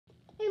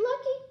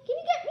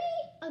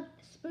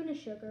of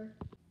sugar.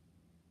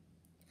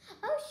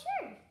 Oh,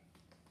 sure.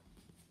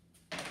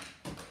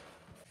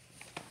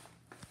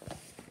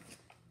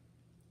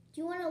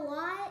 Do you want a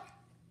lot?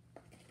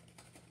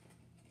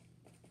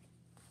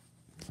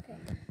 Okay.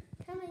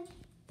 Coming.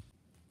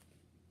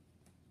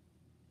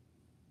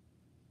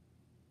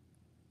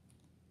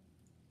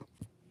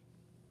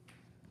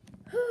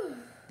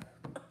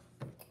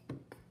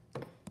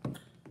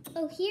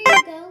 Oh, here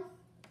you go.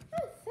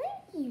 Oh,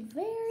 thank you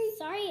very,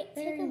 Sorry it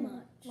very took a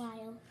much.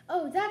 while.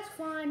 Oh, that's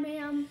fine,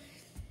 ma'am.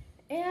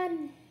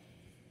 And,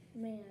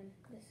 man,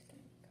 this is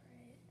going to be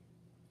great.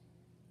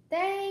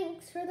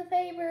 Thanks for the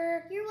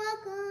favor. You're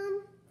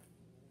welcome.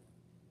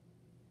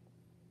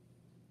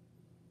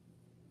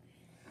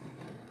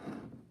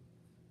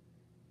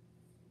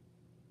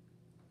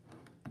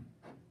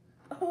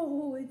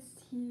 Oh,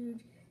 it's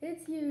huge.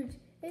 It's huge.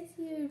 It's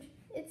huge.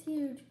 It's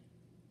huge.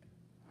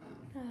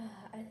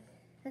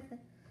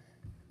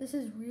 This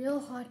is real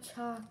hot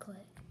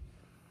chocolate.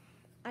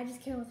 I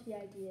just came up with the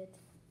idea to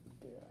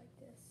do it like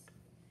this.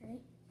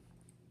 Ready?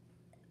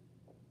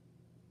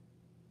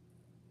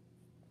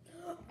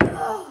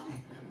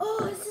 Oh,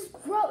 this is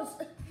gross.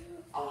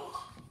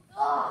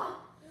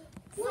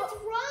 What's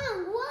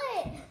wrong?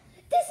 What?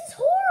 This is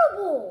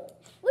horrible.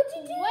 What'd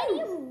you do? What do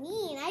you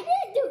mean? I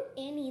didn't do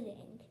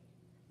anything.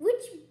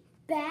 Which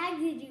bag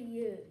did you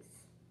use?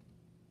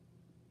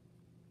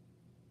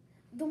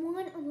 The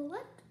one on the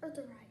left or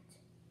the right?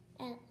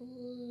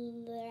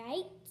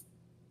 Right?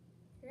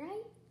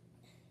 Right?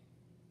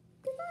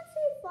 Did that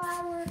say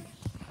flour?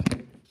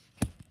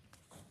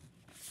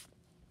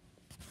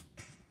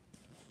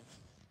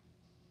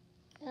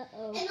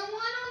 Uh-oh. And the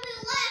one on the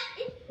left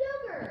is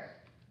sugar.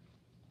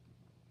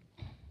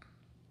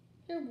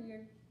 You're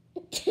weird.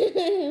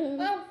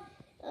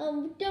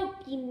 Oh,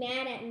 Don't be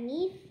mad at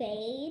me,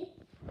 Fade.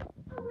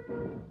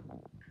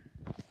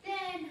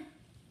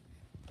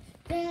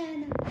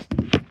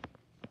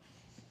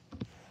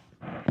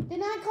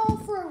 Then I call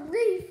for a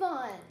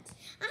refund.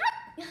 I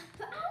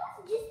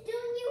was just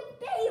doing you a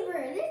favor.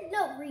 There's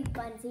no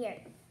refunds here.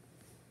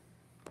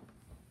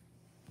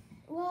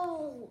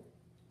 Well,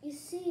 you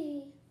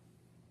see.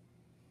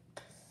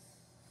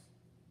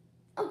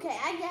 Okay,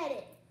 I get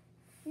it.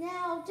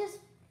 Now just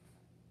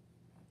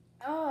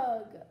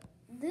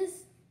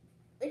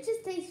it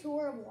just tastes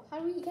horrible.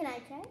 Can I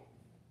try?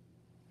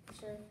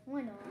 Sure,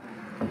 why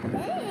not?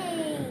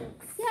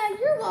 Thanks. Yeah,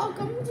 you're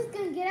welcome. I'm just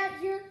gonna get out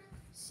here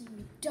so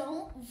you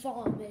don't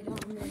vomit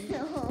on me.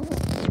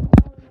 No.